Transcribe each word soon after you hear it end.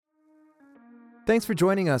Thanks for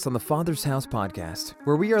joining us on the Father's House podcast,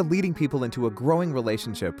 where we are leading people into a growing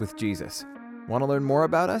relationship with Jesus. Want to learn more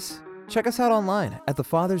about us? Check us out online at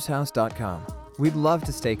thefathershouse.com. We'd love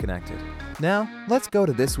to stay connected. Now, let's go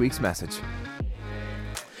to this week's message.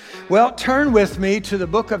 Well, turn with me to the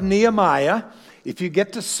book of Nehemiah. If you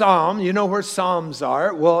get to Psalm, you know where Psalms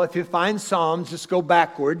are. Well, if you find Psalms, just go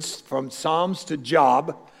backwards from Psalms to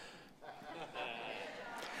Job.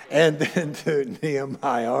 And then to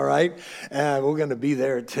Nehemiah, all right? We're going to be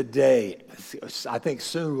there today. I think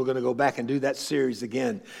soon we're going to go back and do that series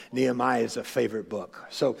again. Nehemiah is a favorite book.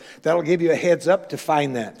 So that'll give you a heads up to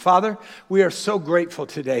find that. Father, we are so grateful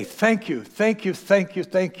today. Thank you, thank you, thank you,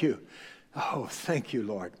 thank you. Oh, thank you,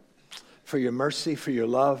 Lord, for your mercy, for your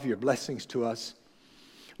love, your blessings to us.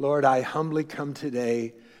 Lord, I humbly come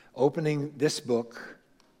today opening this book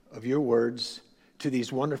of your words to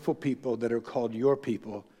these wonderful people that are called your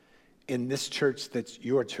people in this church that's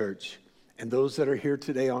your church, and those that are here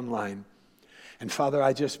today online. And Father,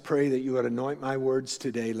 I just pray that you would anoint my words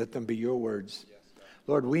today. Let them be your words.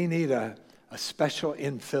 Lord, we need a special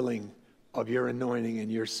infilling of your anointing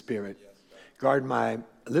and your spirit. Guard my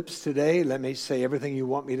lips today. Let me say everything you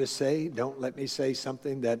want me to say. Don't let me say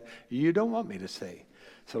something that you don't want me to say.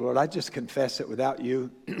 So Lord, I just confess that without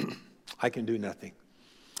you, I can do nothing.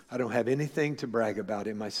 I don't have anything to brag about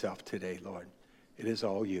in myself today, Lord. It is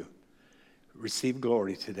all you. Receive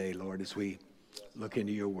glory today, Lord, as we look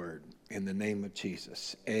into your word. In the name of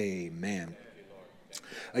Jesus, amen.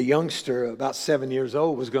 A youngster, about 7 years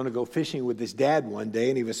old, was going to go fishing with his dad one day,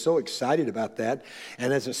 and he was so excited about that.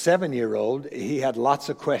 And as a 7-year-old, he had lots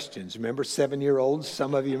of questions. Remember 7-year-olds?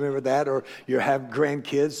 Some of you remember that, or you have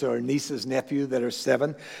grandkids or nieces, nephew that are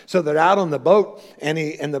 7. So they're out on the boat, and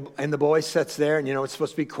the boy sits there, and it's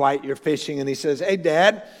supposed to be quiet. You're fishing, and he says, "Hey,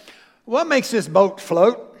 Dad, what makes this boat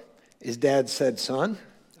float?" His dad said, "Son,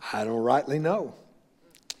 I don't rightly know."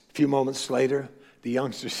 A few moments later, the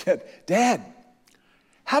youngster said, "Dad,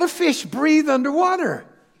 how do fish breathe underwater?"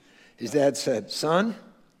 His dad said, "Son,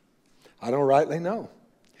 I don't rightly know."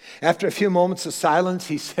 After a few moments of silence,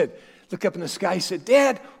 he said, looked up in the sky, he said,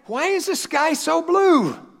 "Dad, why is the sky so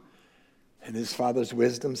blue?" And his father's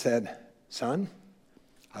wisdom said, "Son,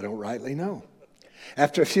 I don't rightly know."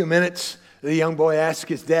 After a few minutes, the young boy asked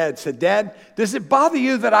his dad, said, "Dad, does it bother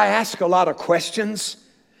you that I ask a lot of questions?"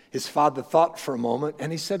 His father thought for a moment,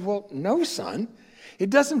 and he said, "Well, no, son. It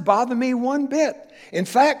doesn't bother me one bit. In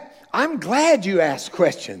fact, I'm glad you ask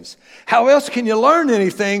questions. How else can you learn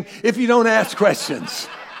anything if you don't ask questions?"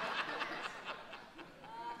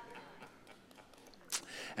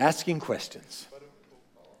 Asking questions.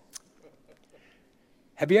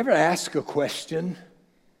 Have you ever asked a question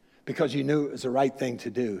because you knew it was the right thing to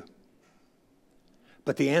do,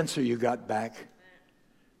 but the answer you got back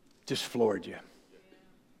just floored you?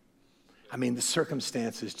 I mean, the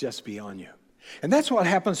circumstances just beyond you. And that's what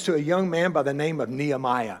happens to a young man by the name of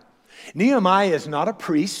Nehemiah. Nehemiah is not a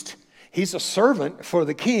priest. He's a servant for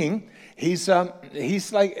the king. He's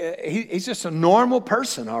just a normal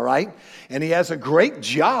person, all right? And he has a great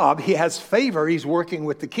job. He has favor. He's working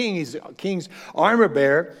with the king. He's a king's armor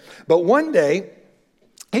bearer. But one day,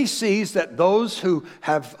 he sees that those who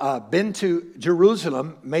have been to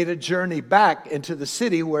Jerusalem made a journey back into the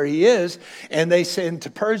city where he is, and they sent into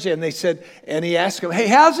Persia, and he asked him, "Hey,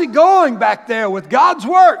 how's it going back there with God's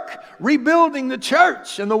work, rebuilding the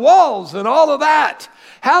church and the walls and all of that?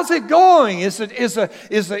 How's it going? Is the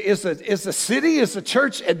city, is the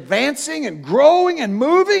church advancing and growing and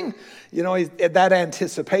moving?" That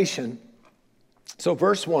anticipation. So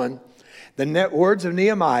verse 1. The words of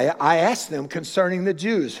Nehemiah, "I asked them concerning the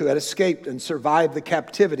Jews who had escaped and survived the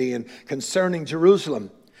captivity and concerning Jerusalem.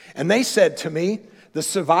 And they said to me, the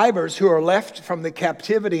survivors who are left from the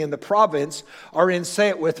captivity in the province are in," say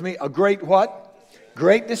it with me, "a great" what?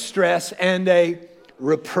 "Great distress and a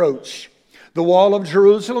reproach. The wall of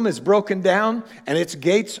Jerusalem is broken down and its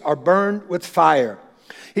gates are burned with fire."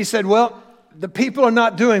 He said, well, the people are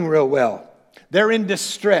not doing real well. They're in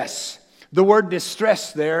distress. The word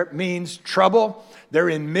distress there means trouble. They're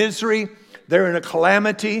in misery. They're in a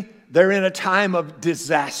calamity. They're in a time of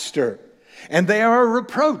disaster. And they are a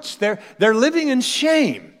reproach. They're living in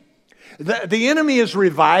shame. The enemy is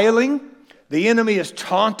reviling. The enemy is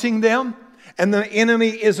taunting them. And the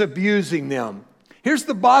enemy is abusing them. Here's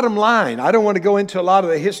the bottom line. I don't want to go into a lot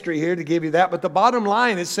of the history here to give you that, but the bottom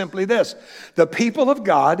line is simply this. The people of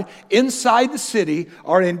God inside the city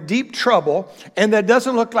are in deep trouble, and that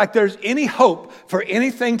doesn't look like there's any hope for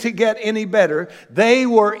anything to get any better. They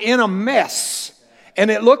were in a mess,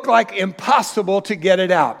 and it looked like impossible to get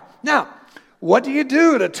it out. Now, what do you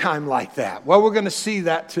do at a time like that? Well, we're going to see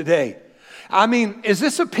that today. I mean, is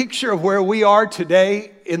this a picture of where we are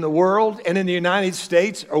today in the world and in the United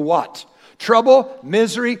States, or what? Trouble,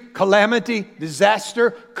 misery, calamity,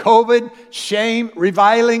 disaster, COVID, shame,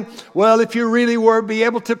 reviling. Well, if you really were be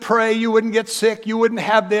able to pray, you wouldn't get sick, you wouldn't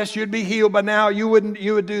have this, you'd be healed by now, you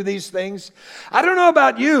would do these things. I don't know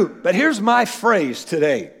about you, but here's my phrase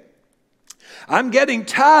today. I'm getting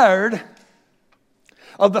tired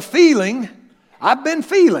of the feeling I've been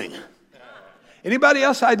feeling. Anybody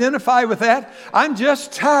else identify with that? I'm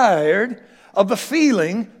just tired of the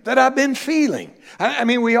feeling that I've been feeling. I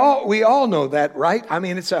mean, we all know that, right? I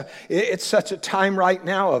mean, it's such a time right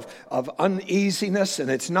now of uneasiness, and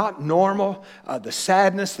it's not normal. The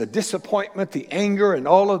sadness, the disappointment, the anger, and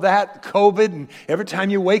all of that, COVID, and every time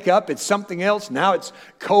you wake up, it's something else. Now it's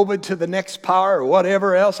COVID to the next power or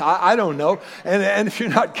whatever else. I don't know. And if you're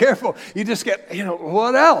not careful, you just get,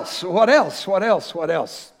 what else? What else? What else? What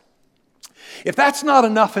else? If that's not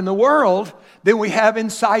enough in the world, then we have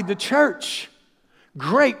inside the church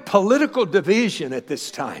great political division at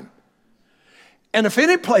this time. And if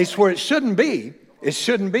any place where it shouldn't be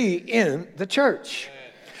in the church.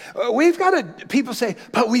 People say,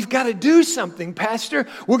 but we've got to do something, Pastor.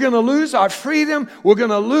 We're going to lose our freedom. We're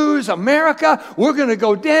going to lose America. We're going to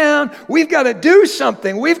go down. We've got to do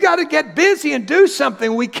something. We've got to get busy and do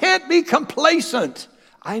something. We can't be complacent.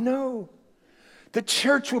 I know. The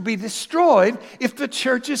church will be destroyed if the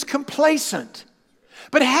church is complacent.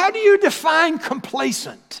 But how do you define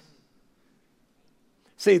complacent?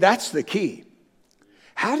 See, that's the key.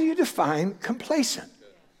 How do you define complacent?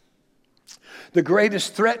 The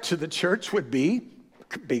greatest threat to the church would be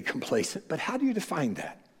complacent, but how do you define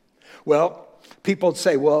that? Well, people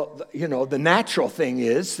say, the natural thing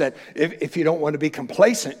is that if you don't want to be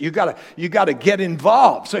complacent, you got to get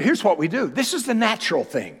involved. So here's what we do. This is the natural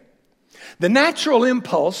thing. The natural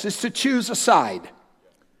impulse is to choose a side,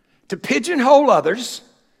 to pigeonhole others,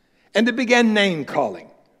 and to begin name calling.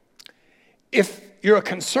 If you're a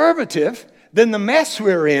conservative, then the mess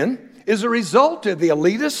we're in is a result of the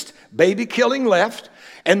elitist, baby-killing left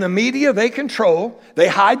and the media they control. They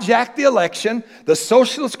hijack the election. The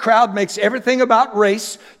socialist crowd makes everything about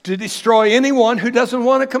race to destroy anyone who doesn't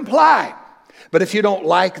want to comply. But if you don't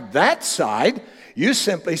like that side, you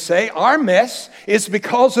simply say our mess is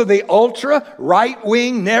because of the ultra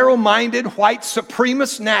right-wing, narrow-minded white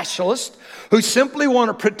supremacist nationalists who simply want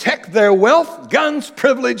to protect their wealth, guns,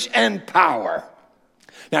 privilege, and power.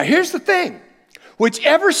 Now here's the thing.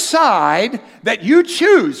 Whichever side that you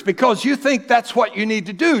choose, because you think that's what you need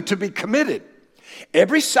to do to be committed,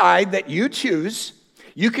 every side that you choose,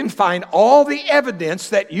 you can find all the evidence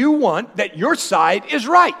that you want that your side is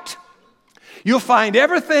right. You'll find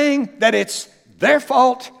everything that it's their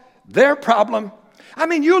fault, their problem. I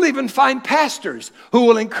mean, you'll even find pastors who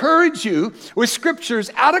will encourage you with scriptures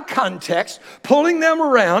out of context, pulling them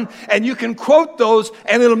around, and you can quote those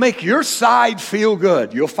and it'll make your side feel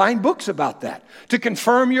good. You'll find books about that to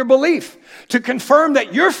confirm your belief, to confirm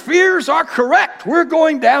that your fears are correct. We're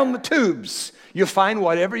going down the tubes. You'll find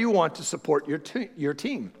whatever you want to support your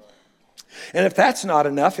team. And if that's not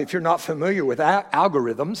enough, if you're not familiar with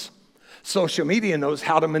algorithms, social media knows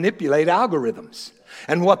how to manipulate algorithms.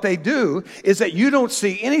 And what they do is that you don't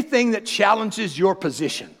see anything that challenges your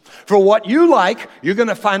position. For what you like, you're going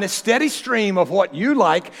to find a steady stream of what you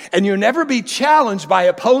like, and you'll never be challenged by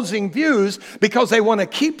opposing views because they want to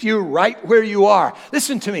keep you right where you are.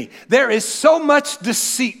 Listen to me. There is so much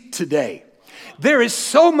deceit today. There is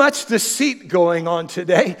so much deceit going on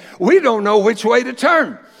today, we don't know which way to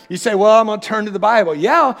turn. You say, well, I'm going to turn to the Bible.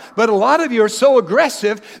 Yeah, but a lot of you are so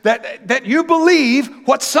aggressive that you believe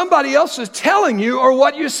what somebody else is telling you or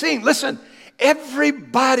what you're seeing. Listen,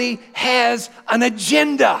 everybody has an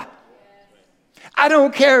agenda. I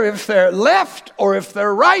don't care if they're left or if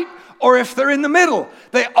they're right or if they're in the middle.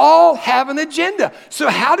 They all have an agenda. So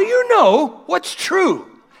how do you know what's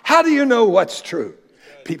true? How do you know what's true?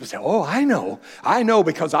 People say, oh, I know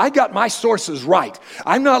because I got my sources right.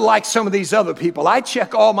 I'm not like some of these other people. I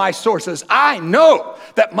check all my sources. I know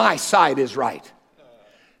that my side is right.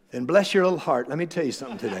 Then bless your little heart. Let me tell you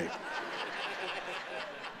something today.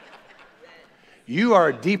 You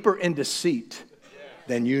are deeper in deceit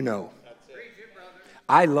than you know.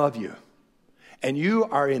 I love you. And you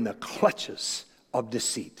are in the clutches of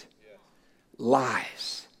deceit.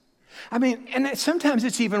 Lies. I mean, and sometimes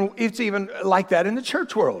it's even like that in the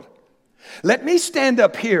church world. Let me stand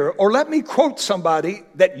up here or let me quote somebody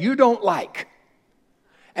that you don't like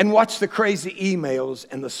and watch the crazy emails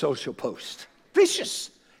and the social posts. Vicious.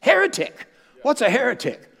 Heretic. What's a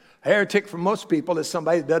heretic? A heretic for most people is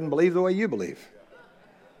somebody that doesn't believe the way you believe.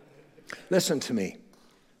 Listen to me.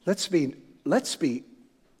 Let's be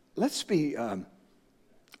let's be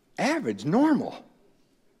average, normal.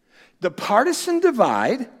 The partisan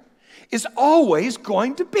divide is always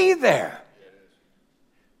going to be there.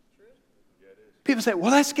 People say,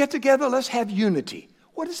 well, let's get together, let's have unity.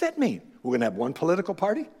 What does that mean? We're going to have one political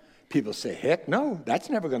party? People say, heck no, that's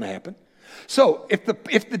never going to happen. So if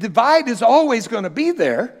the divide is always going to be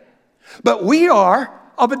there, but we are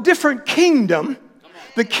of a different kingdom,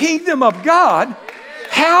 the kingdom of God,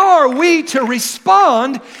 how are we to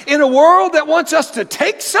respond in a world that wants us to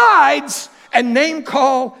take sides and name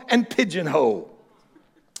call and pigeonhole?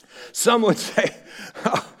 Some would say,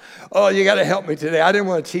 oh, you got to help me today. I didn't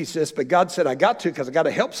want to teach this, but God said I got to because I got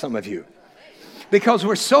to help some of you. Because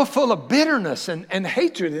we're so full of bitterness and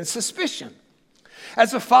hatred and suspicion.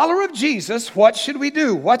 As a follower of Jesus, what should we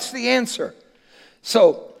do? What's the answer?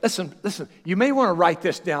 So, listen, you may want to write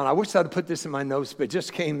this down. I wish I'd put this in my notes, but it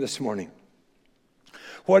just came this morning.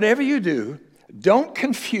 Whatever you do, don't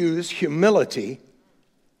confuse humility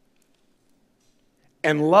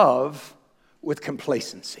and love with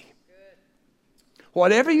complacency.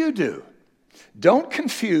 Whatever you do, don't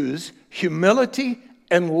confuse humility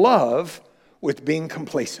and love with being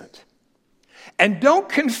complacent. And don't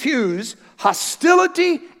confuse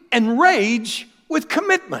hostility and rage with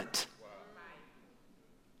commitment.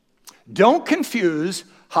 Don't confuse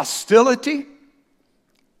hostility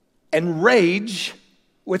and rage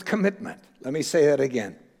with commitment. Let me say that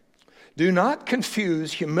again. Do not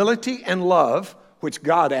confuse humility and love, which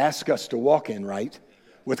God asks us to walk in, right,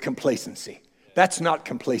 with complacency. That's not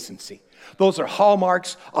complacency. Those are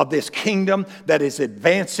hallmarks of this kingdom that is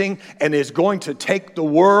advancing and is going to take the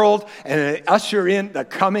world and usher in the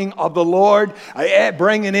coming of the Lord,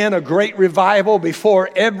 bringing in a great revival before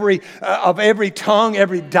every tongue,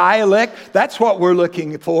 every dialect. That's what we're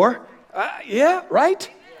looking for. Yeah, right?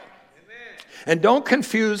 And don't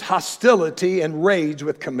confuse hostility and rage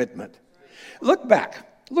with commitment. Look back.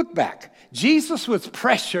 Jesus was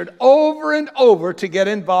pressured over and over to get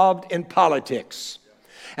involved in politics.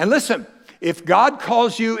 And listen, if God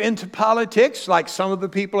calls you into politics, like some of the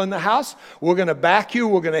people in the house, we're going to back you,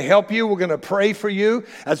 we're going to help you, we're going to pray for you,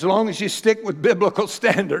 as long as you stick with biblical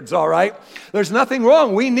standards, all right? There's nothing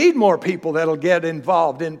wrong. We need more people that'll get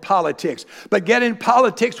involved in politics. But get in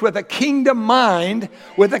politics with a kingdom mind,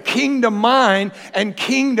 and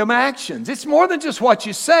kingdom actions. It's more than just what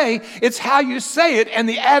you say, it's how you say it and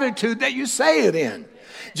the attitude that you say it in.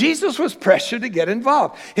 Jesus was pressured to get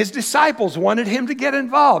involved. His disciples wanted him to get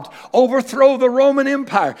involved, overthrow the Roman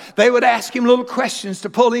Empire. They would ask him little questions to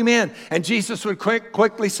pull him in, and Jesus would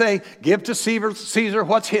quickly say, give to Caesar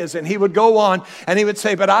what's his. And he would go on, and he would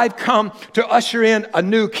say, but I've come to usher in a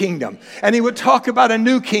new kingdom. And he would talk about a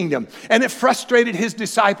new kingdom, and it frustrated his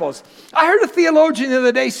disciples. I heard a theologian the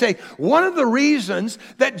other day say, one of the reasons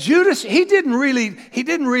that Judas, he didn't really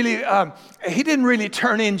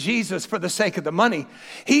turn in Jesus for the sake of the money.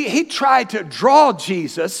 He tried to draw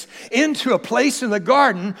Jesus into a place in the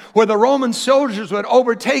garden where the Roman soldiers would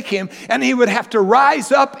overtake him, and he would have to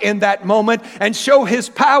rise up in that moment and show his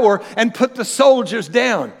power and put the soldiers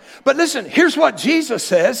down. But listen, here's what Jesus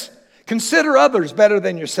says. Consider others better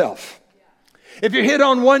than yourself. If you're hit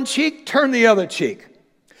on one cheek, turn the other cheek.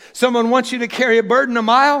 Someone wants you to carry a burden a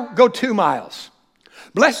mile, go 2 miles.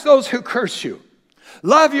 Bless those who curse you.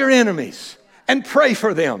 Love your enemies and pray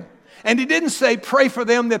for them. And he didn't say pray for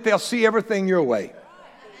them that they'll see everything your way.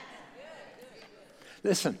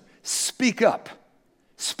 Listen, speak up.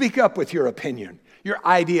 Speak up with your opinion, your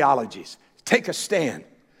ideologies. Take a stand,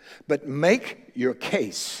 but make your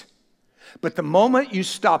case. But the moment you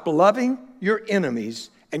stop loving your enemies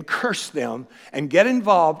and curse them and get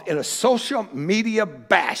involved in a social media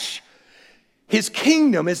bash, his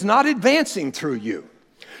kingdom is not advancing through you.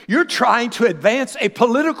 You're trying to advance a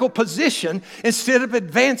political position instead of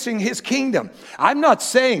advancing his kingdom. I'm not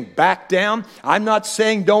saying back down. I'm not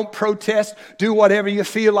saying don't protest. Do whatever you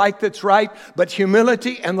feel like that's right. But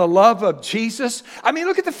humility and the love of Jesus. I mean,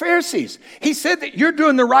 look at the Pharisees. He said that you're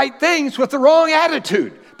doing the right things with the wrong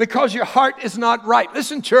attitude because your heart is not right.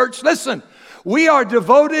 Listen, church, listen. We are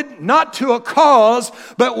devoted not to a cause,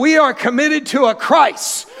 but we are committed to a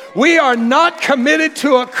Christ. We are not committed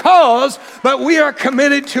to a cause, but we are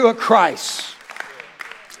committed to a Christ.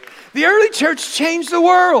 The early church changed the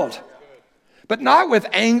world, but not with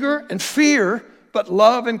anger and fear, but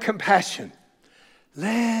love and compassion.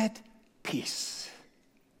 Let peace,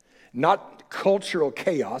 not cultural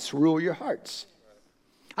chaos, rule your hearts.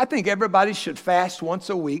 I think everybody should fast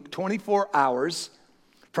once a week, 24 hours,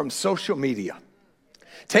 from social media.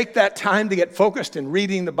 Take that time to get focused in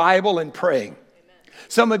reading the Bible and praying.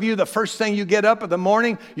 Some of you, the first thing you get up in the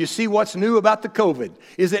morning, you see what's new about the COVID.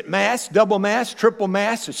 Is it mask, double mask, triple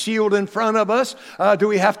mask, a shield in front of us? Do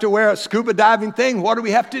we have to wear a scuba diving thing? What do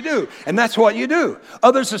we have to do? And that's what you do.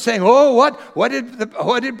 Others are saying, oh, what did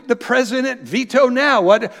the president veto now?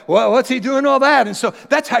 What's he doing all that? And so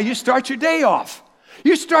that's how you start your day off.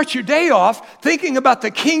 You start your day off thinking about the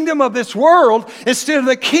kingdom of this world instead of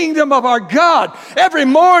the kingdom of our God. Every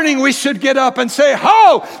morning we should get up and say,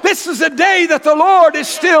 this is a day that the Lord is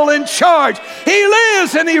still in charge. He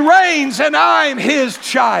lives and He reigns and I'm His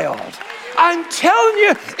child. I'm telling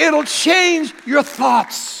you, it'll change your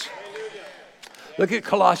thoughts. Look at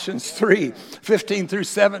Colossians 3:15 through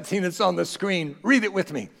 17. It's on the screen. Read it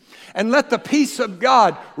with me. And let the peace of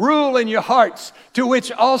God rule in your hearts, to which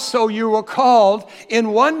also you were called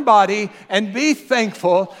in one body, and be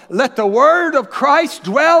thankful. Let the word of Christ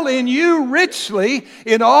dwell in you richly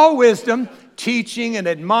in all wisdom, teaching and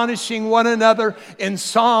admonishing one another in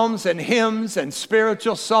psalms and hymns and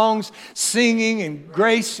spiritual songs, singing in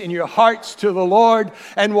grace in your hearts to the Lord.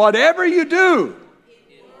 And whatever you do,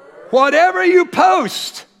 whatever you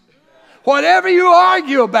post, whatever you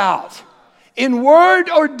argue about, in word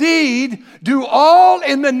or deed, do all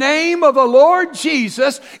in the name of the Lord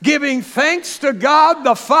Jesus, giving thanks to God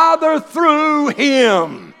the Father through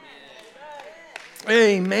Him.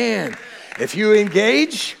 Amen. If you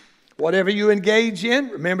engage, whatever you engage in,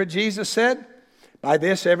 remember Jesus said, by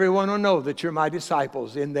this everyone will know that you're my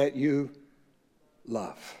disciples, in that you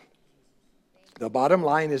love. The bottom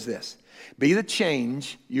line is this: be the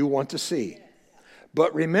change you want to see.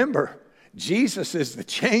 But remember, Jesus is the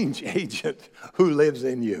change agent who lives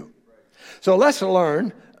in you. So let's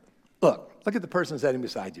learn. Look at the person sitting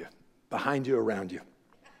beside you, behind you, around you.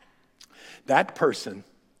 That person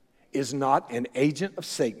is not an agent of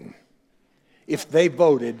Satan if they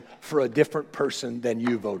voted for a different person than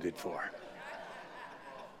you voted for.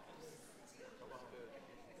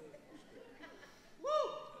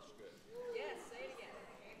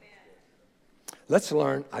 Let's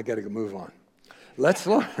learn. I got to move on. Let's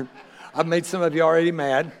learn. I've made some of you already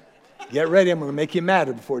mad. Get ready. I'm going to make you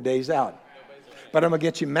madder before day's out. But I'm going to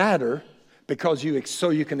get you madder because so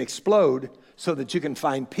you can explode, so that you can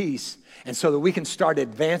find peace, and so that we can start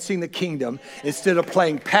advancing the kingdom instead of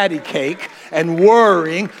playing patty cake and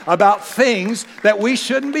worrying about things that we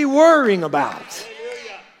shouldn't be worrying about.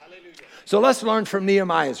 So let's learn from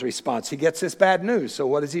Nehemiah's response. He gets this bad news. So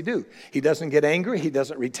what does he do? He doesn't get angry. He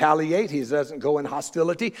doesn't retaliate. He doesn't go in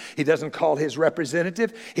hostility. He doesn't call his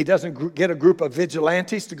representative. He doesn't get a group of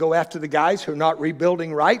vigilantes to go after the guys who are not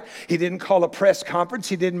rebuilding right. He didn't call a press conference.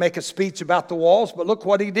 He didn't make a speech about the walls. But look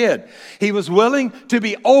what he did. He was willing to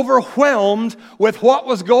be overwhelmed with what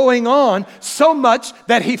was going on, so much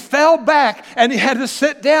that he fell back and he had to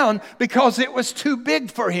sit down because it was too big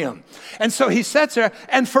for him. And so he sits there,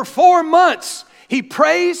 and for 4 months, he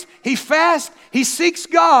prays, he fasts, he seeks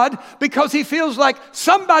God because he feels like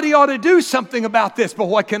somebody ought to do something about this. But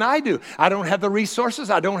what can I do? I don't have the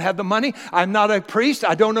resources. I don't have the money. I'm not a priest.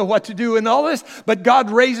 I don't know what to do in all this. But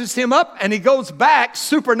God raises him up, and he goes back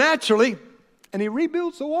supernaturally, and he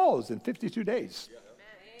rebuilds the walls in 52 days.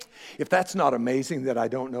 If that's not amazing, then I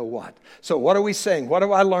don't know what. So what are we saying? What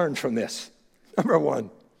do I learn from this? Number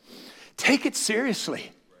one, take it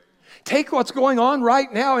seriously. Take what's going on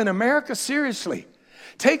right now in America seriously.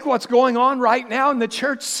 Take what's going on right now in the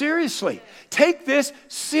church seriously. Take this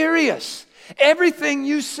serious. Everything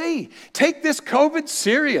you see. Take this COVID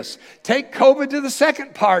serious. Take COVID to the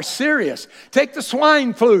second part serious. Take the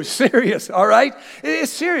swine flu serious, all right?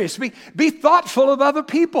 It's serious. Be thoughtful of other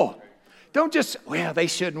people. Don't just, well, they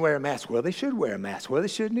shouldn't wear a mask. Well, they should wear a mask. Well, they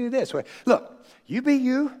shouldn't do this. Look, you be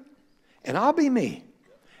you, and I'll be me.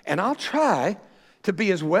 And I'll try to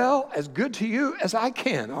be as good to you as I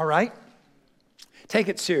can, all right? Take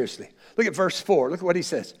it seriously. Look at verse 4. Look at what he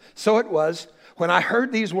says. So it was, when I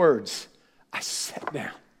heard these words, I sat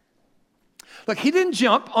down. Look, he didn't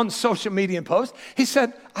jump on social media and post. He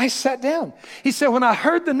said, I sat down. He said, when I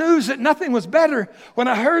heard the news that nothing was better, when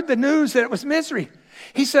I heard the news that it was misery,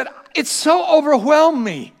 he said, it so overwhelmed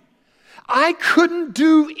me. I couldn't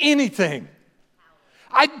do anything.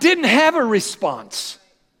 I didn't have a response.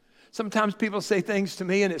 Sometimes people say things to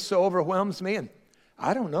me and it so overwhelms me and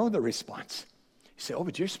I don't know the response. You say, oh,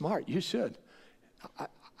 but you're smart. You should.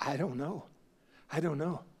 I don't know. I don't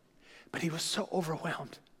know. But he was so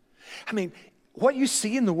overwhelmed. I mean, what you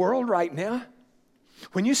see in the world right now,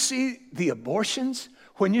 when you see the abortions,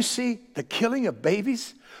 when you see the killing of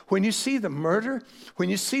babies, when you see the murder, when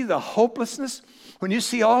you see the hopelessness, when you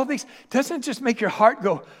see all these, doesn't it just make your heart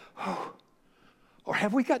go, oh, or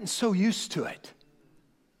have we gotten so used to it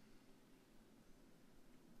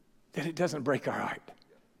that it doesn't break our heart?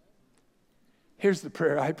 Here's the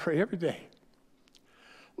prayer I pray every day.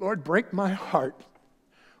 Lord, break my heart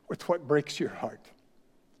with what breaks your heart.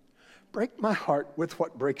 Break my heart with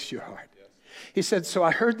what breaks your heart. He said, so I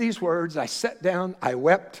heard these words. I sat down. I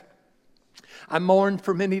wept. I mourned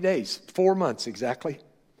for many days, 4 months exactly.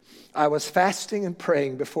 I was fasting and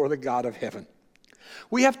praying before the God of heaven.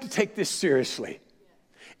 We have to take this seriously.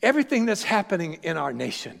 Everything that's happening in our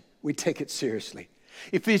nation, we take it seriously.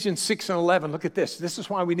 Ephesians 6:11, look at this. This is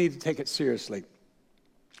why we need to take it seriously.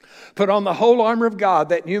 Put on the whole armor of God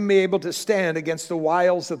that you may be able to stand against the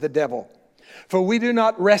wiles of the devil. For we do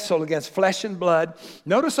not wrestle against flesh and blood.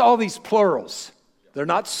 Notice all these plurals. They're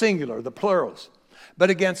not singular, the plurals. But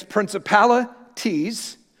against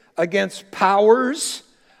principalities, against powers,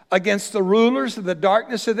 against the rulers of the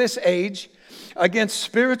darkness of this age, against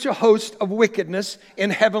spiritual hosts of wickedness in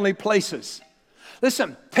heavenly places.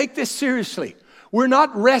 Listen, take this seriously. We're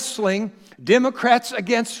not wrestling Democrats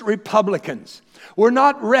against Republicans. We're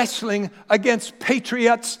not wrestling against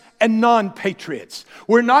patriots and non-patriots.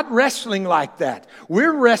 We're not wrestling like that.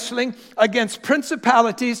 We're wrestling against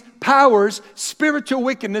principalities, powers, spiritual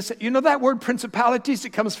wickedness. You know that word principalities? It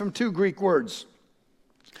comes from 2 Greek words.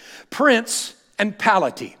 Prince and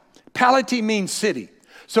palati. Palati means city.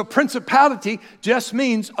 So principality just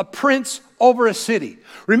means a prince over a city.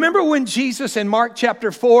 Remember when Jesus in Mark chapter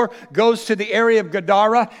 4 goes to the area of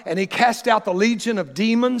Gadara and he cast out the legion of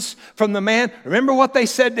demons from the man? Remember what they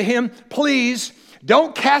said to him? Please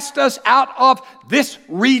don't cast us out of this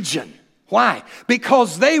region. Why?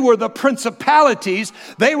 Because they were the principalities.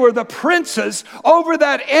 They were the princes over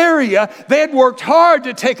that area. They had worked hard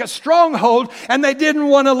to take a stronghold, and they didn't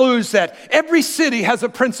want to lose that. Every city has a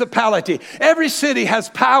principality. Every city has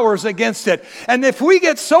powers against it. And if we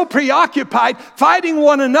get so preoccupied fighting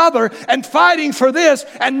one another and fighting for this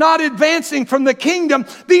and not advancing from the kingdom,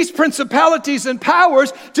 these principalities and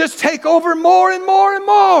powers just take over more and more and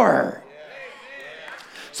more.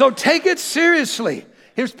 So take it seriously.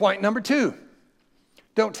 Here's point number 2.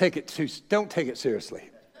 Don't take it seriously.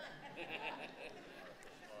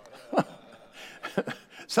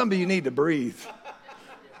 Some of you need to breathe.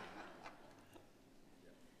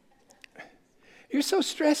 You're so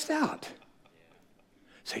stressed out.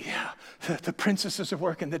 Say, yeah, the princesses are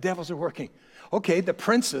working, the devils are working. Okay, the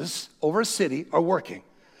princes over a city are working.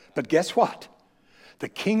 But guess what? The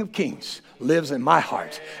King of Kings lives in my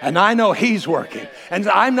heart, and I know He's working, and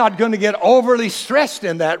I'm not going to get overly stressed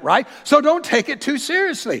in that, right? So don't take it too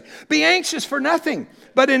seriously. Be anxious for nothing,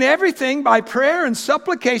 but in everything by prayer and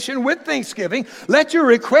supplication with thanksgiving, let your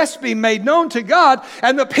requests be made known to God,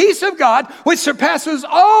 and the peace of God, which surpasses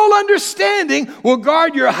all understanding, will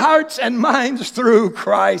guard your hearts and minds through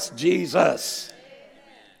Christ Jesus.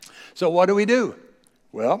 So what do?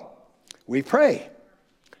 Well, we pray.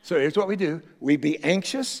 So here's what we do. We be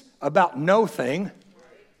anxious about no thing,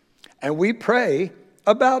 and we pray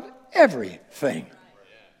about everything.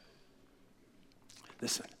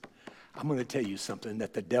 Listen, I'm going to tell you something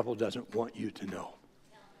that the devil doesn't want you to know.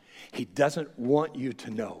 He doesn't want you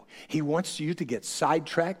to know. He wants you to get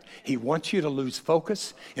sidetracked. He wants you to lose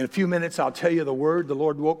focus. In a few minutes, I'll tell you the word. The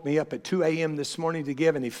Lord woke me up at 2 a.m. this morning to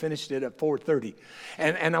give, and He finished it at 4:30.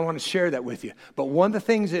 And I want to share that with you. But one of the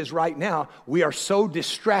things is right now, we are so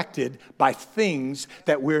distracted by things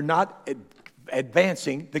that we're not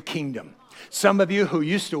advancing the kingdom. Some of you who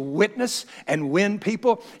used to witness and win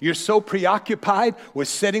people, you're so preoccupied with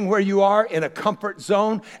sitting where you are in a comfort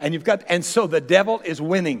zone, and so the devil is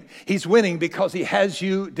winning. He's winning because he has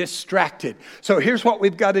you distracted. So here's what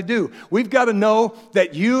we've got to do. We've got to know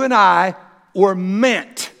that you and I were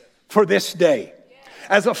meant for this day.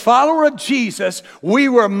 As a follower of Jesus, we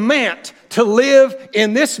were meant to live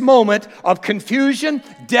in this moment of confusion,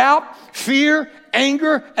 doubt, fear,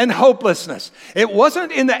 anger, and hopelessness. It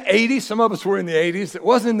wasn't in the 80s. Some of us were in the 80s. It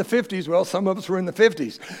wasn't in the 50s. Well, some of us were in the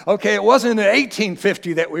 50s. Okay, it wasn't in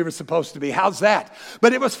 1850 that we were supposed to be. How's that?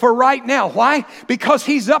 But it was for right now. Why? Because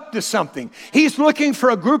He's up to something. He's looking for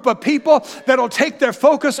a group of people that'll take their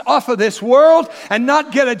focus off of this world and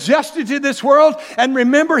not get adjusted to this world. And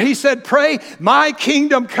remember, He said, pray, my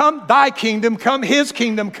kingdom come, thy kingdom come, His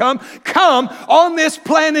kingdom come on this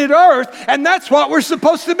planet Earth. And that's what we're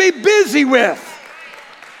supposed to be busy with.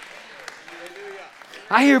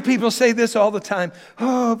 I hear people say this all the time.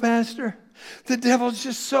 Oh, Pastor, the devil's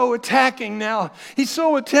just so attacking now. He's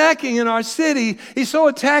so attacking in our city. He's so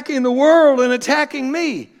attacking the world and attacking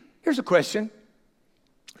me. Here's a question.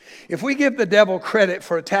 If we give the devil credit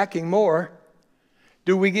for attacking more,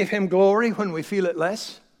 do we give him glory when we feel it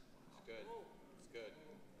less?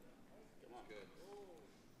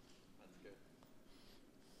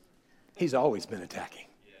 He's always been attacking.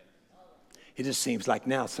 It just seems like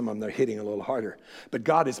now some of them, they're hitting a little harder. But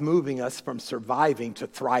God is moving us from surviving to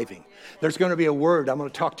thriving. There's going to be a word. I'm going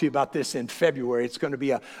to talk to you about this in February. It's going to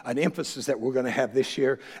be an emphasis that we're going to have this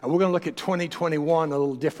year. And we're going to look at 2021 a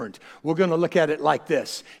little different. We're going to look at it like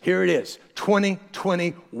this. Here it is,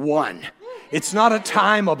 2021. It's not a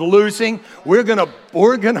time of losing. We're gonna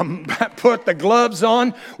put the gloves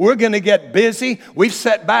on. We're gonna get busy. We've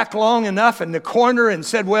sat back long enough in the corner and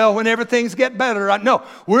said, well, when everything's get better. No,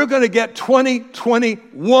 we're gonna get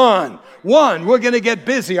 2021. We're gonna get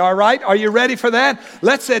busy, all right? Are you ready for that?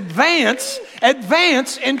 Let's advance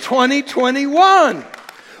in 2021.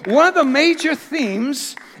 One of the major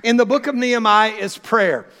themes in the book of Nehemiah is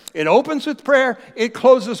prayer. It opens with prayer. It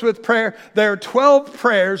closes with prayer. There are 12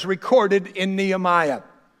 prayers recorded in Nehemiah.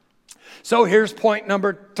 So here's point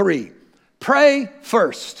number 3. Pray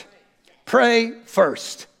first. Pray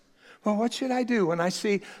first. Well, what should I do when I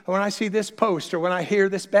see this post or when I hear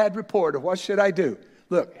this bad report, or what should I do?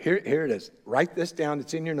 Look, here it is. Write this down.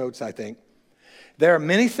 It's in your notes, I think. There are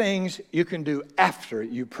many things you can do after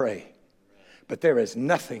you pray, but there is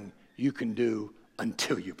nothing you can do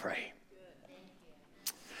until you pray.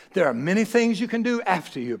 There are many things you can do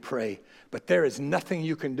after you pray, but there is nothing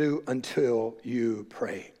you can do until you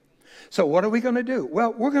pray. So what are we going to do?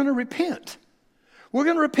 Well, we're going to repent. We're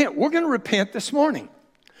going to repent. We're going to repent this morning.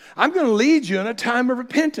 I'm going to lead you in a time of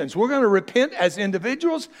repentance. We're going to repent as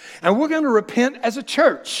individuals, and we're going to repent as a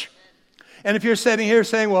church. And if you're sitting here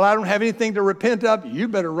saying, well, I don't have anything to repent of, you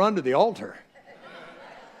better run to the altar.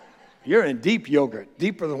 You're in deep yogurt,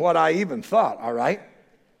 deeper than what I even thought, all right?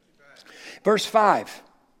 Verse 5.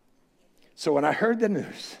 So when I heard the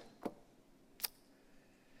news,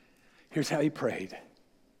 here's how he prayed.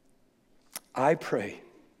 I pray,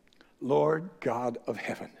 Lord God of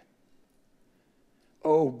heaven.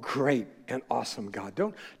 Oh, great and awesome God.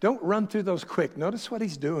 Don't run through those quick. Notice what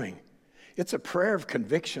he's doing. It's a prayer of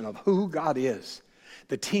conviction of who God is.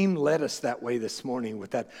 The team led us that way this morning with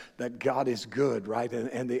that God is good, right?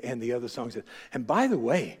 And the other songs. And by the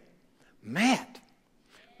way, Matt,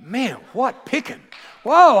 man, what picking.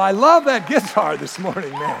 Whoa, I love that guitar this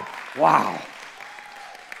morning, man. Wow.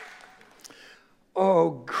 Oh,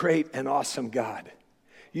 great and awesome God.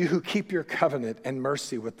 You who keep your covenant and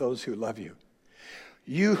mercy with those who love you.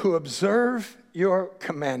 You who observe your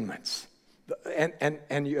commandments.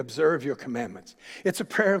 And you observe your commandments. It's a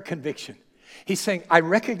prayer of conviction. He's saying, I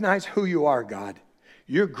recognize who you are, God.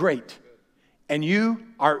 You're great. And you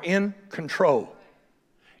are in control.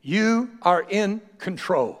 You are in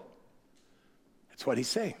control. That's what he's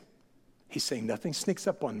saying. He's saying nothing sneaks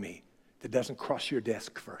up on me that doesn't cross your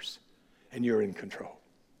desk first, and you're in control.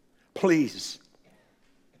 Please,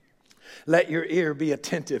 let your ear be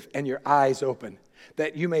attentive and your eyes open,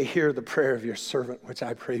 that you may hear the prayer of your servant, which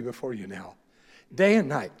I pray before you now, day and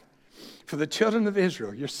night, for the children of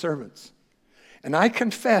Israel, your servants. And I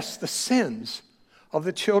confess the sins of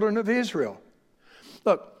the children of Israel.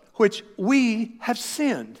 Look, which we have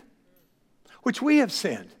sinned. Which we have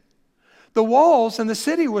sinned. The walls and the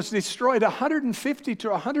city was destroyed 150 to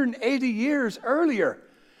 180 years earlier.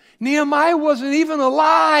 Nehemiah wasn't even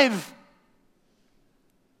alive.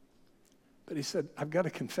 But he said, I've got to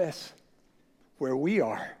confess where we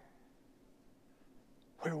are.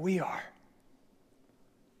 Where we are.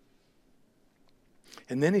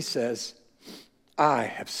 And then he says, I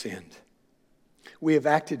have sinned. We have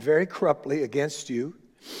acted very corruptly against you.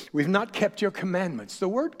 We've not kept your commandments. The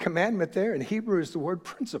word commandment there in Hebrew is the word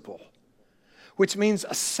principle, which means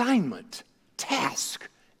assignment, task,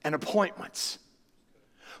 and appointments.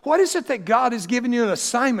 What is it that God has given you an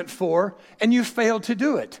assignment for and you failed to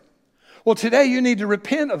do it? Well, today you need to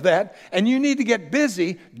repent of that and you need to get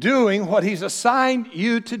busy doing what he's assigned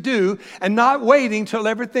you to do and not waiting till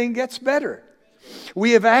everything gets better.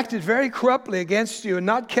 We have acted very corruptly against you and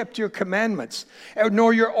not kept your commandments,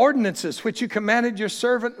 nor your ordinances, which you commanded your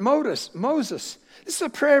servant Moses. This is a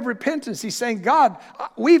prayer of repentance. He's saying, God,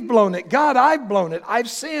 we've blown it. God, I've blown it. I've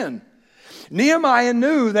sinned. Nehemiah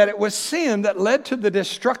knew that it was sin that led to the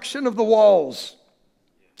destruction of the walls.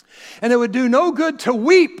 And it would do no good to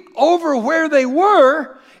weep over where they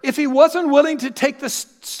were if he wasn't willing to take the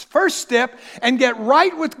first step and get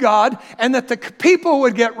right with God, and that the people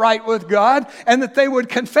would get right with God, and that they would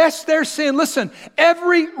confess their sin. Listen,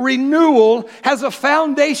 every renewal has a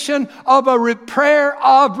foundation of a prayer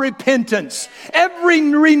of repentance. Every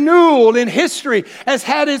renewal in history has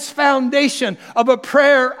had its foundation of a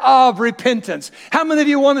prayer of repentance. How many of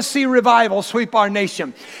you want to see revival sweep our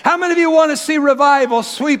nation? How many of you want to see revival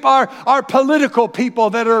sweep our political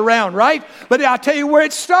people that are around, right? But I'll tell you where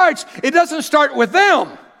it starts. It doesn't start with them.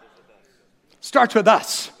 It starts with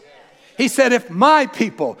us. He said, if my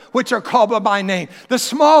people, which are called by my name, the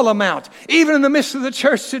small amount, even in the midst of the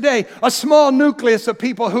church today, a small nucleus of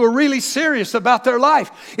people who are really serious about their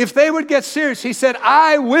life, if they would get serious, he said,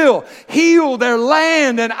 I will heal their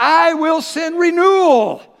land and I will send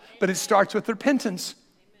renewal. But it starts with repentance.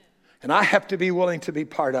 And I have to be willing to be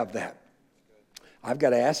part of that. I've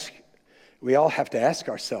got to ask, we all have to ask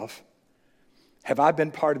ourselves, have I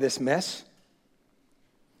been part of this mess?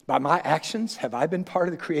 By my actions, have I been part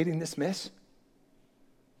of creating this mess?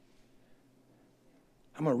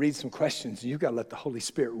 I'm going to read some questions, and you've got to let the Holy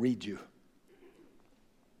Spirit read you.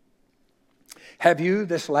 Have you,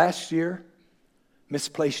 this last year,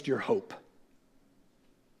 misplaced your hope?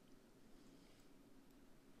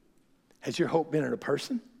 Has your hope been in a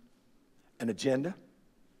person, an agenda,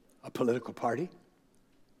 a political party,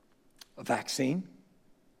 a vaccine?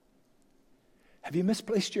 Have you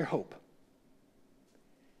misplaced your hope?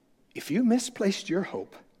 If you misplaced your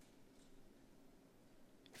hope,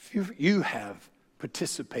 if you have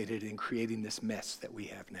participated in creating this mess that we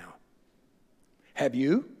have now. Have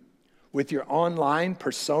you, with your online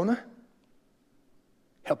persona,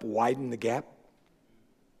 helped widen the gap?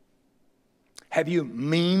 Have you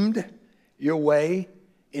memed your way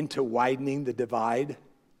into widening the divide?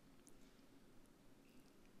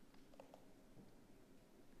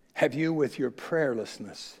 Have you, with your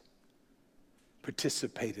prayerlessness,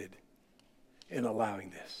 participated in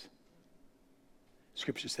allowing this?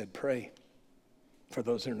 Scripture said, pray for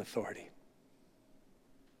those in authority.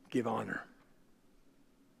 Give honor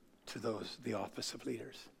to those, the office of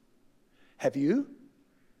leaders. Have you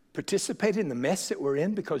participated in the mess that we're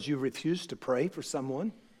in because you refused to pray for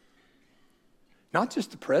someone? Not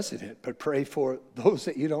just the president, but pray for those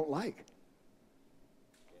that you don't like.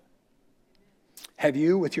 Have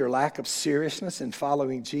you, with your lack of seriousness in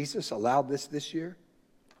following Jesus, allowed this year?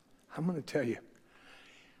 I'm going to tell you,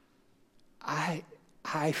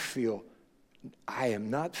 I feel, I am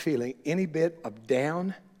not feeling any bit of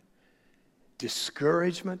down,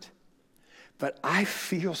 discouragement, but I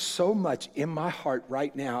feel so much in my heart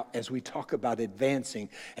right now as we talk about advancing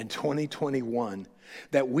in 2021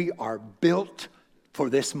 that we are built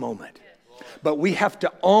for this moment. But we have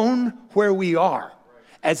to own where we are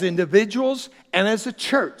as individuals and as a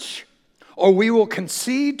church, or we will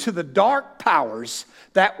concede to the dark powers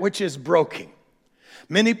that which is broken.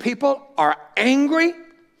 Many people are angry.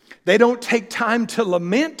 They don't take time to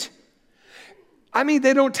lament.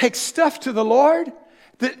 They don't take stuff to the Lord.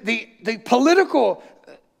 The political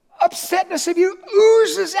upsetness of you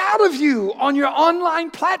oozes out of you on your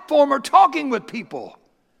online platform or talking with people.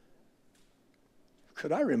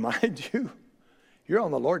 Could I remind you, you're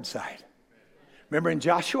on the Lord's side. Remember in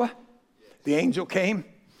Joshua, the angel came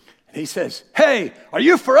and he says, hey, are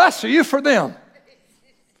you for us or are you for them?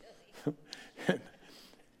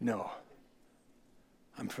 No,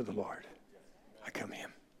 I'm for the Lord. I come in.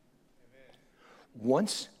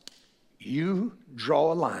 Once you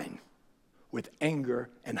draw a line with anger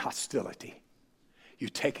and hostility,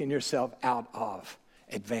 you've taken yourself out of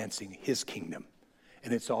advancing his kingdom.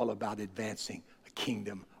 And it's all about advancing the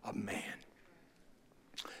kingdom of man.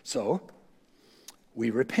 So, we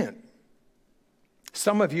repent.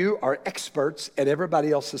 Some of you are experts at everybody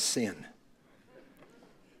else's sin.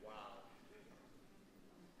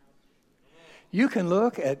 You can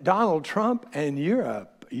look at Donald Trump and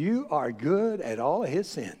you are good at all of his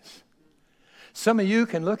sins. Some of you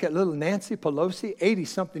can look at little Nancy Pelosi,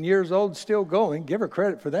 80-something years old, still going. Give her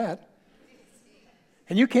credit for that.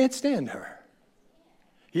 And you can't stand her.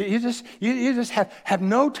 You just have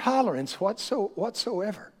no tolerance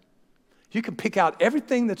whatsoever. You can pick out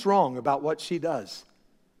everything that's wrong about what she does.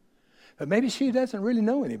 But maybe she doesn't really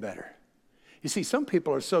know any better. You see, some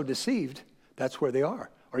people are so deceived, that's where they are.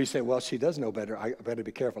 Or you say, well, she does know better. I better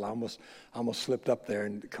be careful. I almost slipped up there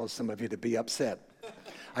and caused some of you to be upset.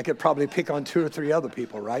 I could probably pick on 2 or 3 other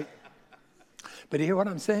people, right? But you hear what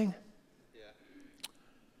I'm saying?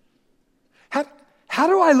 Yeah. How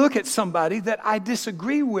do I look at somebody that I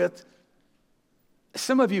disagree with,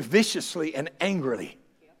 some of you viciously and angrily?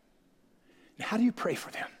 And how do you pray for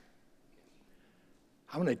them?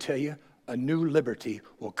 I'm going to tell you, a new liberty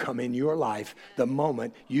will come in your life the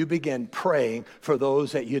moment you begin praying for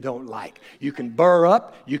those that you don't like. You can burr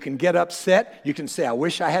up, you can get upset, you can say, I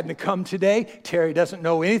wish I hadn't come today. Terry doesn't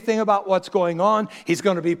know anything about what's going on. He's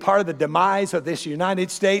going to be part of the demise of this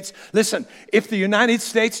United States. Listen, if the United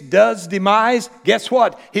States does demise, guess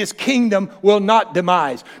what? His kingdom will not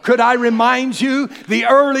demise. Could I remind you, the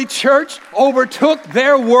early church overtook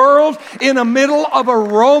their world in the middle of a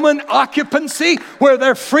Roman occupancy where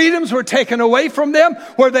their freedoms were taken away from them,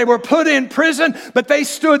 where they were put in prison, but they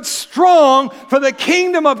stood strong for the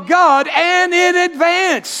kingdom of God, and it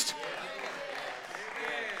advanced.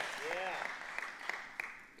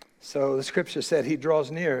 So the scripture said he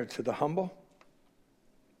draws near to the humble.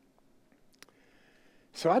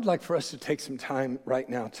 So I'd like for us to take some time right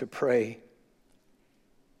now to pray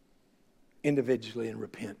individually and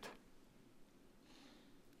repent.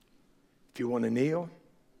 If you want to kneel,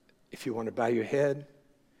 if you want to bow your head,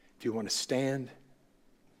 if you want to stand,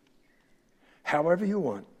 however you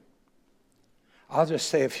want. I'll just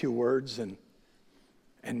say a few words and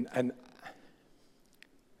I'd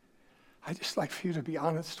just like for you to be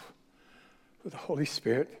honest with the Holy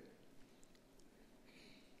Spirit.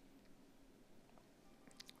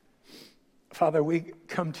 Father, we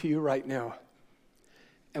come to you right now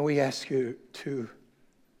and we ask you to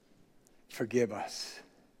forgive us.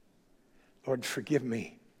 Lord, forgive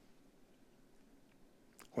me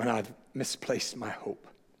when I've misplaced my hope.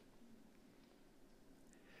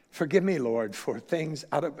 Forgive me, Lord, for things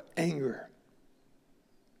out of anger.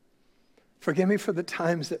 Forgive me for the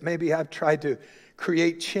times that maybe I've tried to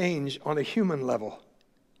create change on a human level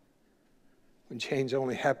when change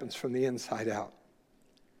only happens from the inside out.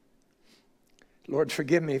 Lord,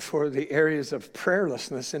 forgive me for the areas of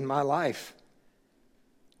prayerlessness in my life.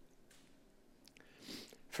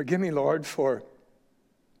 Forgive me, Lord, for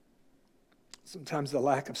sometimes the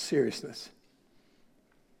lack of seriousness.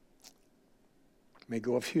 May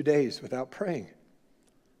go a few days without praying,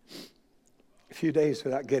 a few days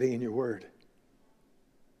without getting in your word.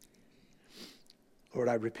 Lord,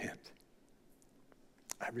 I repent.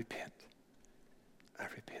 I repent. I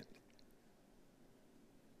repent.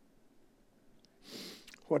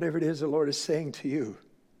 Whatever it is the Lord is saying to you,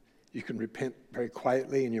 you can repent very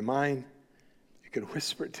quietly in your mind. You can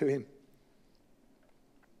whisper it to him.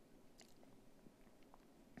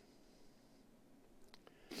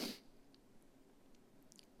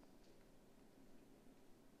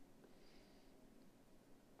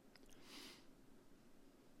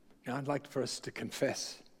 Now I'd like for us to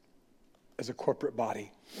confess as a corporate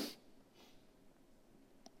body.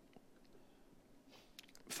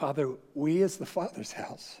 Father, we as the Father's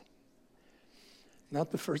house, not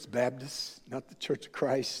the First Baptist, not the Church of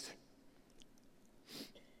Christ,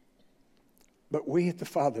 but we at the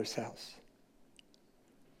Father's house,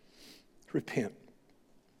 repent.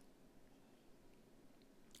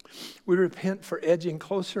 We repent for edging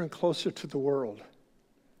closer and closer to the world,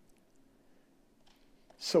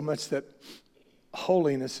 so much that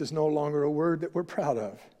holiness is no longer a word that we're proud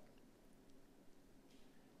of.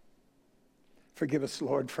 Forgive us,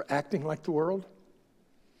 Lord, for acting like the world,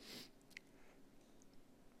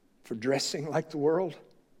 for dressing like the world.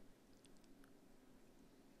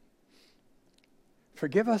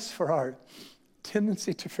 Forgive us for our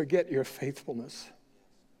tendency to forget your faithfulness.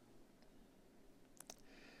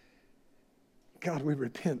 God, we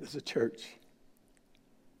repent as a church.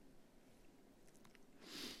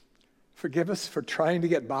 Forgive us for trying to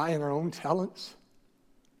get by in our own talents.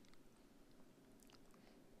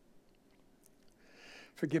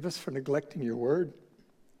 Forgive us for neglecting your word.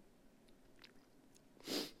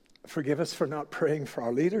 Forgive us for not praying for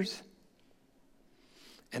our leaders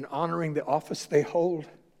and honoring the office they hold.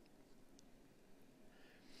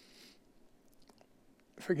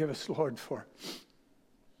 Forgive us, Lord, for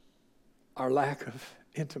our lack of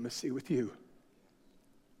intimacy with you.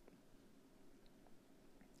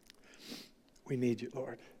 We need you,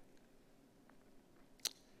 Lord.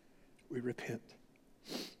 We repent.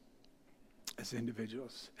 As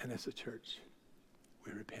individuals and as a church,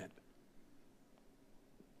 we repent.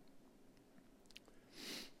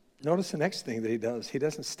 Notice the next thing that he does. He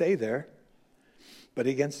doesn't stay there, but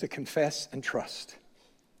he begins to confess and trust.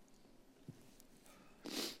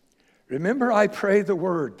 Remember, I pray the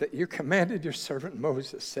word that you commanded your servant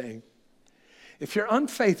Moses, saying, if you're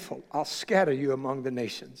unfaithful, I'll scatter you among the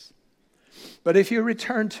nations. But if you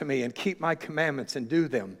return to me and keep my commandments and do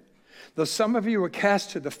them, though some of you were cast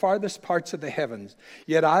to the farthest parts of the heavens,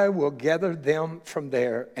 yet I will gather them from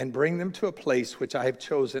there and bring them to a place which I have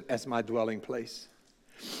chosen as my dwelling place.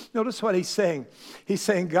 Notice what he's saying. He's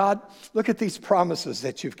saying, God, look at these promises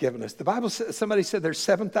that you've given us. The Bible says, somebody said there's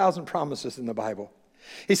 7,000 promises in the Bible.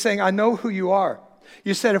 He's saying, I know who you are.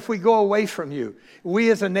 You said if we go away from you, we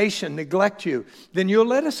as a nation neglect you, then you'll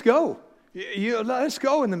let us go. You'll let us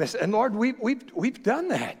go in the midst. And Lord, we've done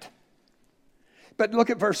that. But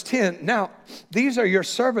look at verse 10. Now, these are your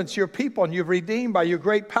servants, your people, and you've redeemed by your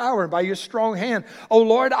great power and by your strong hand. O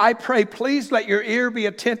Lord, I pray, please let your ear be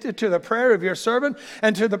attentive to the prayer of your servant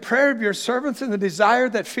and to the prayer of your servants and the desire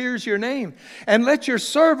that fears your name. And let your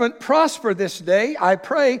servant prosper this day, I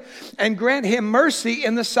pray, and grant him mercy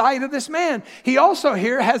in the sight of this man. He also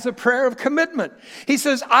here has a prayer of commitment. He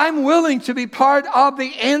says, I'm willing to be part of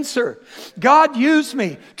the answer. God, use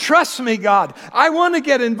me. Trust me, God. I want to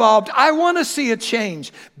get involved. I want to see a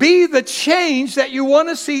change. Be the change that you want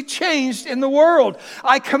to see changed in the world.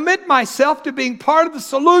 I commit myself to being part of the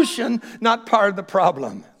solution, not part of the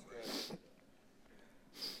problem.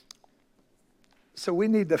 So we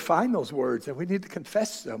need to find those words and we need to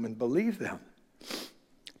confess them and believe them.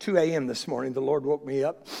 2 a.m. this morning, the Lord woke me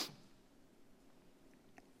up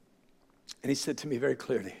and he said to me very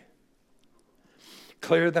clearly,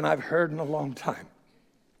 clearer than I've heard in a long time.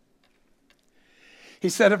 He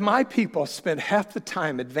said, if my people spend half the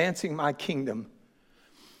time advancing my kingdom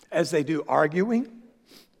as they do arguing,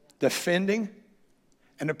 defending,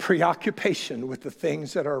 and a preoccupation with the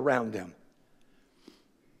things that are around them,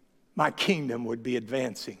 my kingdom would be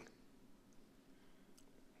advancing.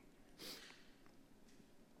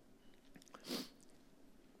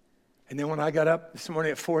 And then when I got up this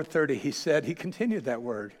morning at 4:30, he continued that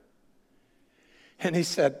word. And he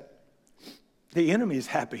said, the enemy is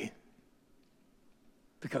happy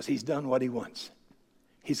because he's done what he wants.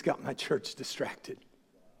 He's got my church distracted.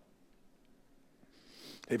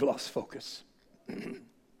 They've lost focus.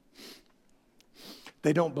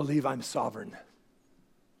 They don't believe I'm sovereign.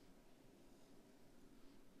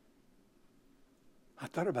 I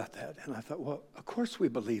thought about that and I thought, well, of course we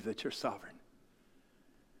believe that you're sovereign.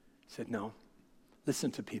 He said, no,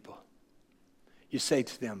 listen to people. You say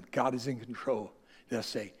to them, God is in control. They'll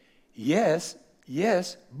say, yes,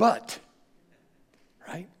 but.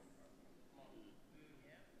 Right?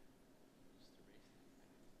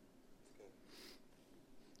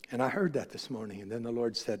 And I heard that this morning, and then the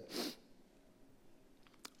Lord said,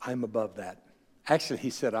 I'm above that. Actually, he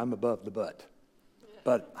said, I'm above the but.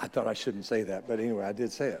 But I thought I shouldn't say that, but anyway, I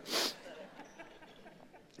did say it.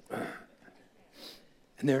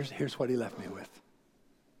 And here's what he left me with.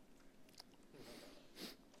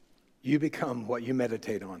 You become what you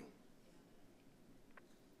meditate on.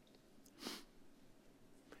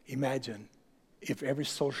 Imagine if every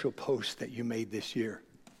social post that you made this year,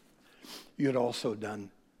 you had also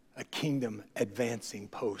done a kingdom advancing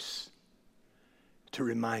post to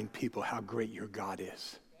remind people how great your God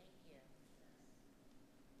is.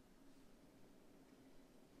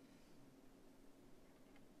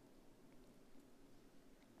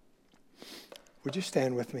 Would you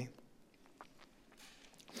stand with me?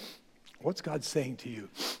 What's God saying to you?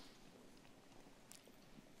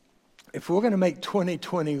 If we're going to make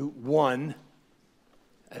 2021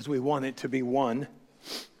 as we want it to be one,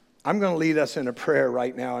 I'm going to lead us in a prayer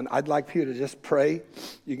right now, and I'd like for you to just pray.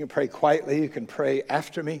 You can pray quietly. You can pray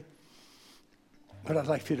after me. But I'd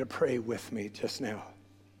like for you to pray with me just now.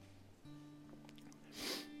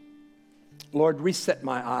 Lord, reset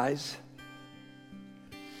my eyes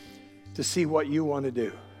to see what you want to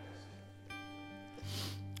do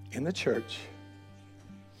in the church,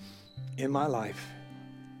 in my life,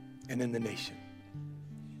 and in the nation.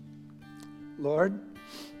 Lord,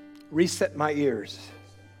 reset my ears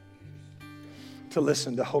to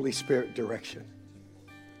listen to Holy Spirit direction.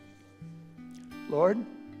 Lord,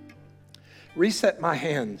 reset my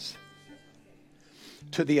hands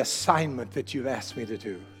to the assignment that you've asked me to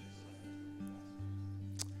do.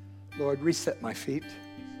 Lord, reset my feet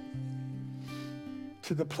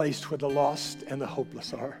to the place where the lost and the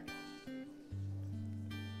hopeless are.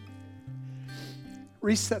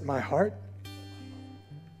 Reset my heart.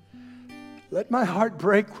 Let my heart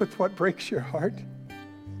break with what breaks your heart.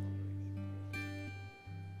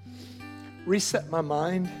 Reset my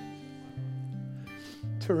mind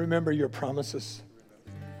to remember your promises.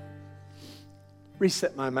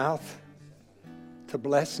 Reset my mouth to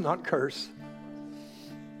bless, not curse,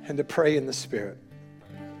 and to pray in the Spirit.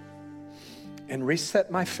 And reset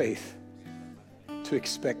my faith to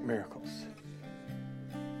expect miracles.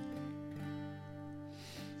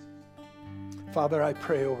 Father, I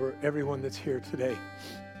pray over everyone that's here today.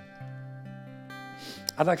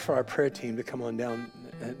 I'd like for our prayer team to come on down,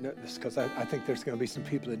 because I think there's going to be some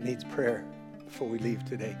people that needs prayer before we leave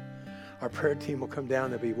today. Our prayer team will come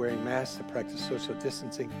down. They'll be wearing masks to practice social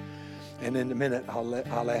distancing. And in a minute,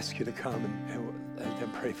 I'll ask you to come and let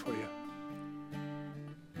them pray for you.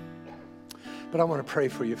 But I want to pray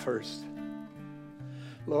for you first.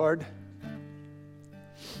 Lord,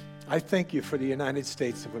 I thank you for the United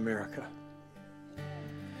States of America.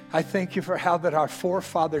 I thank you for how that our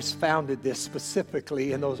forefathers founded this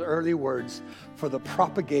specifically in those early words for the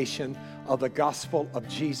propagation of the gospel of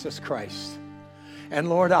Jesus Christ. And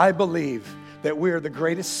Lord, I believe that we are the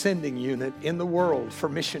greatest sending unit in the world for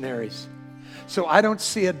missionaries. So I don't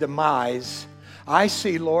see a demise. I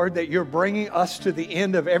see, Lord, that you're bringing us to the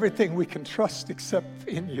end of everything we can trust except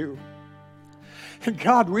in you. And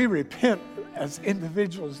God, we repent as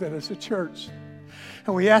individuals and as a church.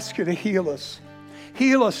 And we ask you to heal us.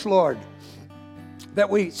 Heal us, Lord, that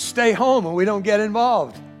we stay home and we don't get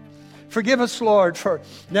involved. Forgive us, Lord, for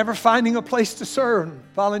never finding a place to serve,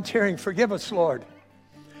 volunteering. Forgive us, Lord.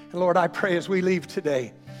 And Lord, I pray as we leave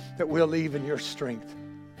today that we'll leave in your strength.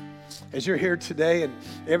 As you're here today and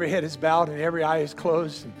every head is bowed and every eye is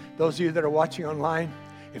closed, and those of you that are watching online,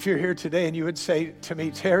 if you're here today and you would say to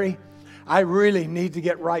me, Terry, I really need to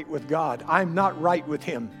get right with God. I'm not right with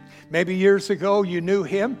him. Maybe years ago you knew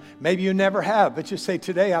him. Maybe you never have. But you say,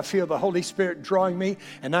 today I feel the Holy Spirit drawing me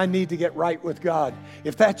and I need to get right with God.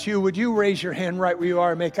 If that's you, would you raise your hand right where you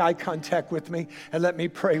are and make eye contact with me and let me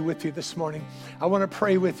pray with you this morning? I want to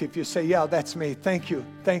pray with you. If you say, yeah, that's me. Thank you.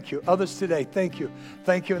 Thank you. Others today, thank you.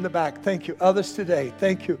 Thank you in the back. Thank you. Others today,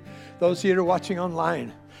 thank you. Those of you that are watching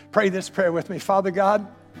online, pray this prayer with me. Father God,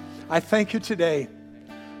 I thank you today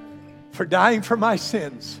for dying for my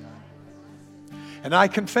sins. And I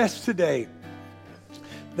confess today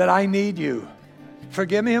that I need you.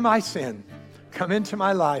 Forgive me of my sin. Come into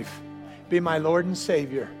my life. Be my Lord and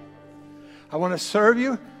Savior. I want to serve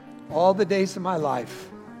you all the days of my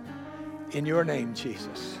life. In your name,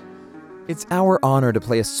 Jesus. It's our honor to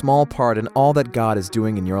play a small part in all that God is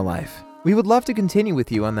doing in your life. We would love to continue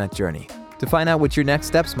with you on that journey. To find out what your next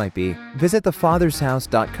steps might be, visit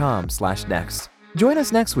thefathershouse.com/next. Join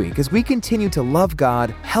us next week as we continue to love God,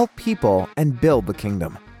 help people, and build the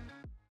kingdom.